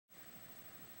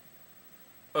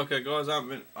Okay guys, I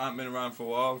haven't been around for a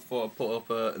while. I thought I'd put up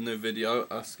a new video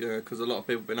because a lot of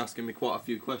people have been asking me quite a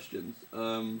few questions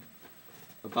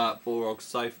about Balrog's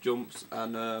safe jumps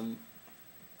and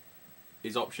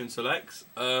his option selects.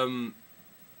 I'll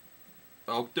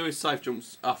do his safe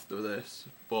jumps after this,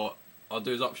 but I'll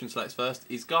do his option selects first.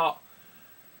 He's got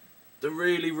the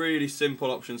really simple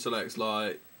option selects,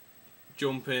 like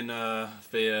jumping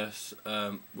fierce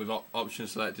with option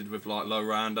selected with like low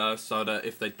roundhouse, so that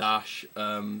if they dash,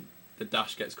 the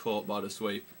dash gets caught by the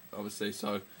sweep, obviously,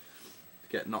 so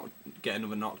get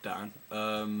another knockdown.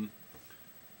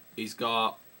 He's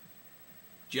got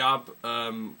jab,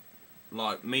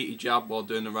 like meaty jab while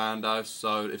doing the roundhouse,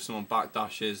 so if someone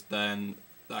backdashes then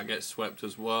that gets swept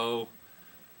as well.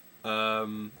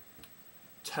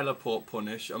 Teleport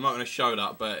punish, I'm not going to show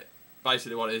that, but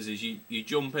basically what it is you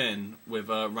jump in with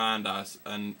a roundhouse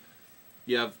and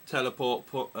you have teleport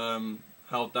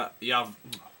held that you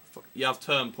have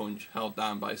turn punch held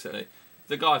down. Basically, if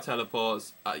the guy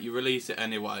teleports, you release it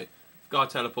anyway. If the guy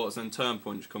teleports, then turn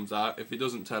punch comes out. If he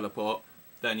doesn't teleport,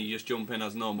 then you just jump in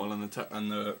as normal, and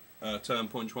the turn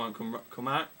punch won't come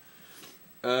out.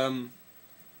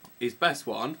 His best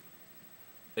one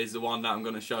is the one that I'm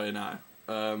going to show you now.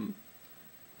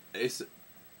 It's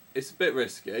a bit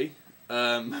risky,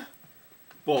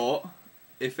 but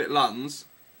if it lands,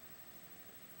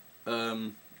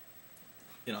 you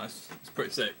know, it's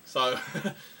pretty sick. So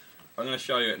I'm going to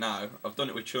show you it now. I've done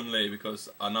it with Chun-Li because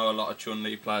I know a lot of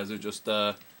Chun-Li players who just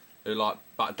who like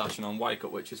backdashing on wake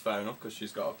up, which is fair enough because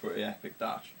she's got a pretty epic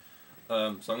dash. So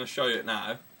I'm going to show you it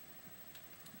now,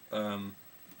 and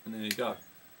there you go.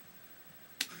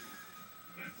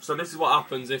 So this is what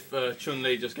happens if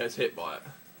Chun-Li just gets hit by it.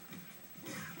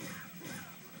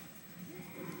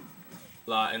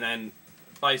 Like, and then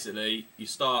basically you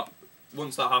start,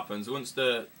 once that happens, once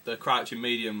the crouching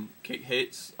medium kick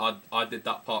hits, I did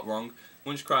that part wrong.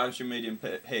 Once crouching medium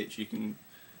hits, you can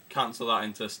cancel that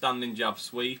into standing jab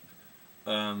sweep,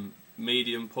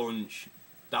 medium punch,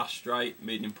 dash straight,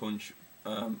 medium punch,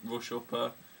 rush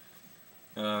upper.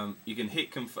 You can hit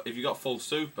if you got full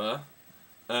super,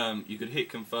 you could hit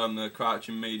confirm the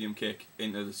crouching medium kick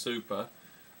into the super.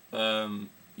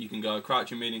 You can go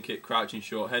crouching medium kick, crouching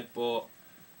short headbutt,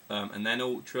 and then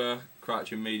ultra,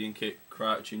 crouching medium kick,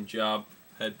 crouching jab,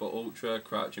 headbutt ultra,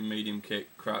 crouching medium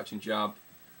kick, crouching jab,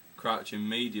 crouching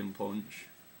medium punch,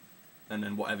 and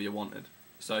then whatever you wanted.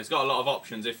 So it's got a lot of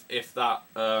options if that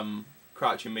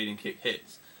crouching medium kick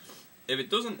hits. If it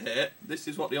doesn't hit, this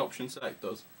is what the option select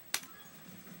does.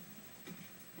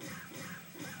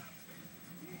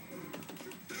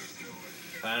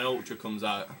 And an ultra comes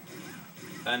out,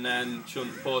 and then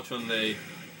poor Chun-Li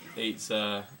eats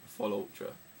full ultra.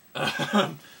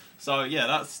 So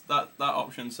yeah, that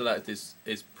option select is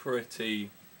pretty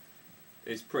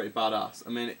badass. I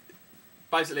mean,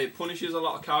 basically it punishes a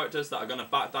lot of characters that are going to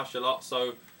backdash a lot.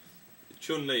 So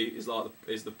Chun-Li is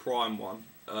the prime one.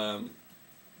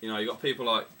 You know, you got people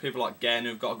like Gen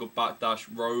who've got a good backdash.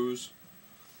 Rose.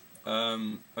 I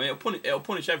mean, it'll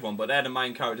punish everyone, but they're the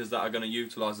main characters that are going to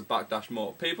utilise the backdash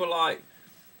more. People like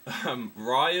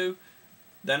Ryu,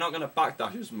 they're not going to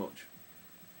backdash as much.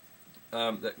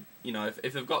 You know,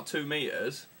 if they've got 2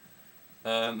 meters,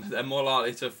 they're more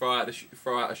likely to throw out a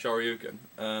Shoryuken.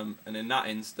 And in that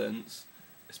instance,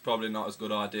 it's probably not as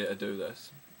good idea to do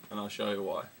this, and I'll show you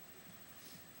why.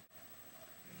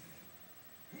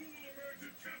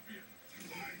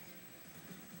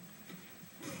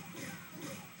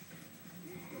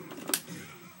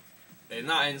 In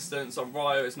that instance, on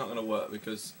Ryu, it's not going to work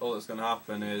because all that's going to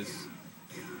happen is,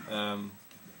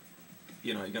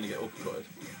 you know, you're going to get uppercutted.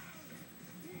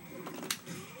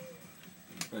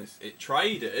 It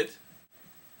traded,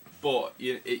 but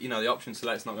you know the option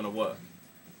select's not going to work.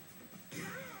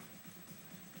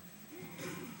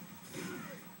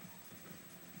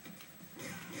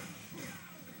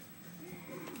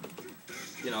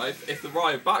 You know, if the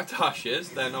Ryu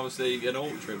backdashes, then obviously you're going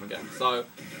to ultra him again. So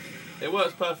it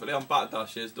works perfectly on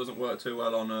backdashes, doesn't work too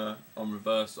well on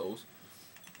reversals.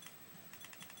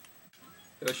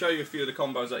 If I show you a few of the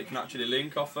combos that you can actually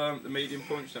link off the medium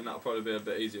punch, then that'll probably be a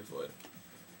bit easier for you.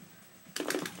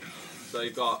 So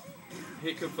you've got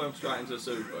hit confirm straight into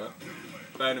super.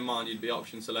 Bearing in mind you'd be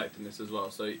option selecting this as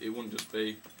well, so it wouldn't just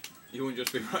be you wouldn't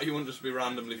just be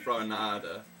randomly throwing that out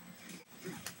there.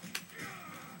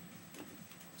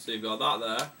 So you've got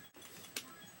that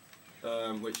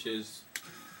there, which is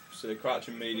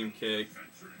crouching medium kick,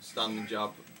 standing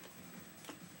jab.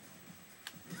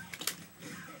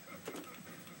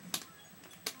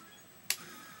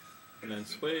 And then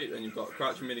sweep, then you've got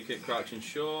crouching medium kick, crouching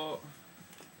short,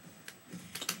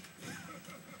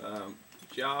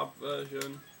 jab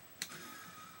version.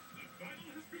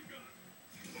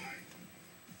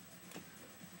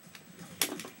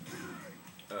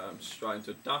 Straight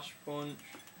into dash punch.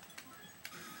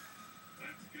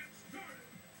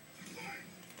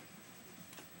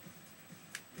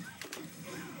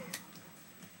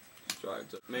 Straight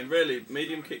into, I mean, really,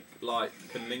 medium kick like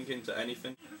can link into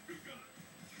anything.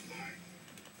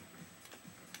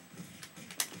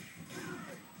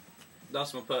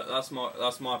 That's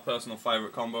my personal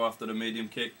favourite combo after the medium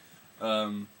kick.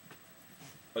 I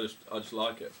just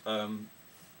like it.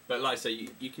 But like I say,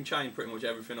 you can chain pretty much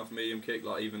everything off medium kick,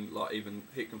 like even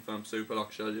hit confirm super, like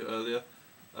I showed you earlier.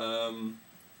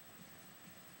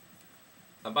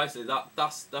 And basically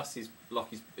that's his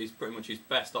pretty much his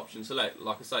best option select.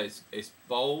 Like I say, it's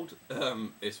bold,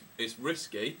 it's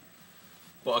risky,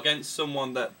 but against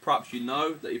someone that perhaps you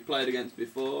know that you've played against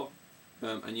before,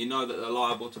 and you know that they're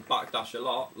liable to backdash a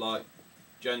lot, like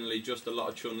generally just a lot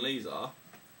of Chun-Li's are.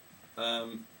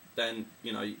 Then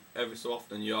you know every so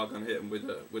often you are going to hit them with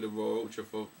a Raw Ultra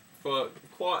for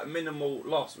quite a minimal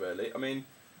loss, really. I mean,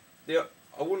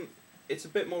 it's a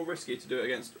bit more risky to do it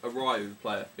against a Ryu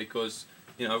player, because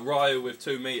you know Ryu with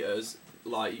 2 meters,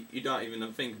 like you don't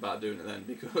even think about doing it then,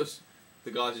 because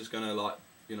the guy's just going to like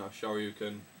show you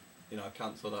can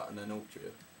cancel that and then ultra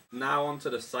you. Now onto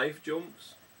the safe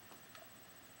jumps.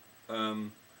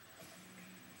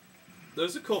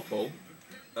 There's a couple.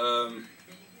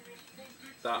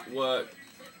 That work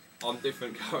on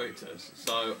different characters,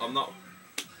 so I'm not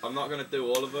going to do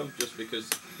all of them just because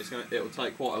it'll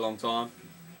take quite a long time.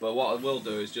 But what I will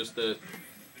do is just the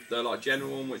like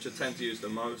general one, which I tend to use the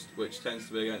most, which tends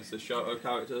to be against the Shoto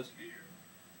characters.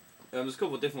 There's a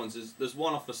couple of different ones. There's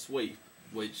one off the sweep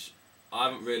which I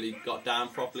haven't really got down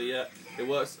properly yet. It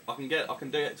works. I can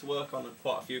do it to work on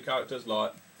quite a few characters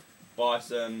like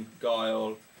Bison,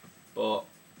 Guile, but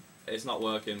it's not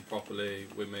working properly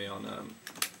with me on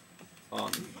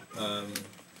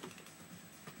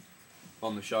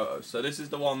the Shoto. So this is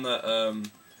the one that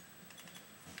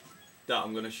that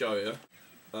I'm going to show you.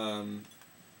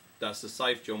 That's the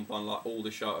safe jump on like all the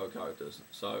Shoto characters.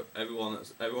 So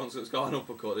everyone's that's got an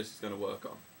uppercut, this is going to work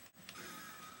on.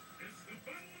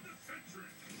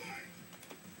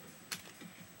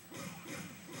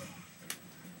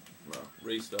 Well,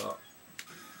 restart.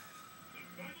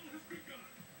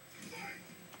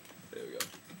 There we go.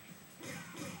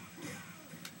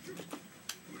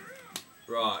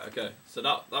 Right, okay. So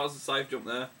that was a safe jump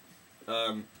there.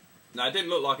 Now it didn't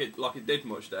look like it did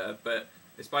much there, but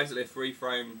it's basically a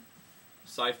 3-frame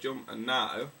safe jump. And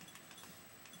now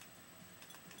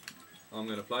I'm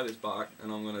going to play this back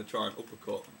and I'm going to try and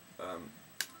uppercut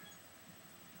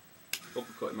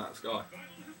him out of sky.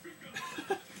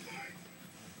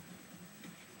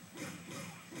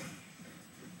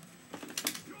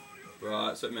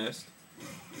 Right, so it missed.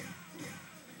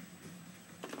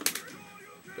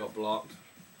 Got blocked.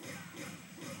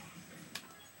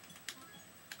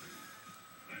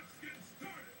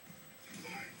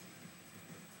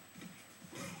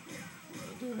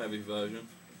 I'll do a heavy version.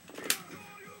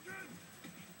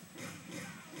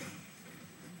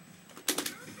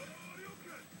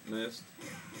 Missed.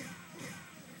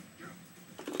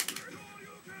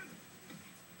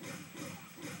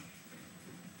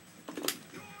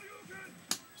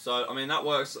 So I mean that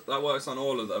works on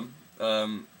all of them.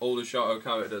 All the Shoto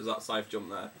characters, that safe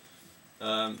jump there.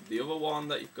 The other one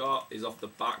that you've got is off the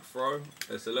back throw.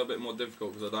 It's a little bit more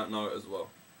difficult because I don't know it as well.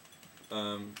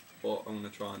 But I'm going to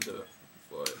try and do it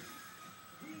for you.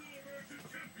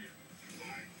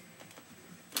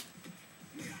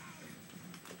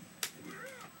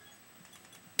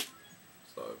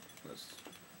 So let's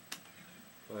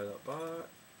play that back.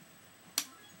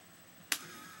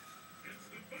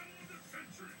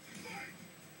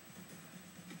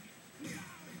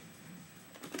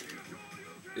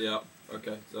 Yeah,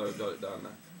 okay, so I've got it down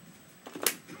there.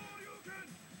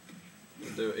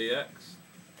 We'll do EX.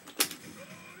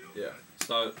 Yeah,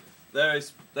 so there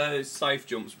is safe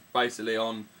jumps basically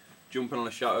on jumping on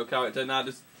a Shoto character. Now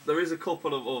there is a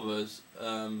couple of others,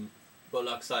 but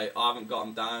like I say, I haven't got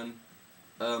them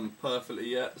down perfectly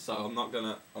yet, so I'm not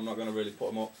gonna really put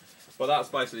them up. But that's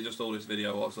basically just all this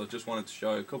video was. I just wanted to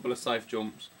show you a couple of safe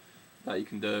jumps that you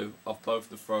can do off both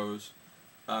the throws,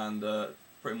 and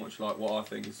pretty much like what I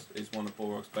think is one of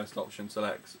Balrog's best option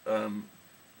selects.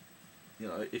 You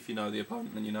know, if you know the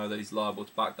opponent and you know that he's liable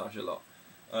to backdash a lot.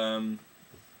 And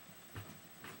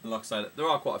like I say, there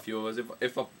are quite a few of us.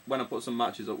 When I put some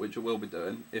matches up, which I will be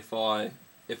doing, if I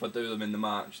do them in the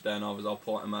match, then I'll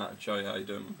point them out and show you how you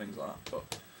do them and things like that.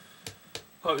 But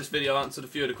hope this video answered a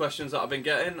few of the questions that I've been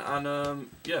getting, and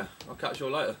yeah, I'll catch you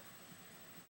all later.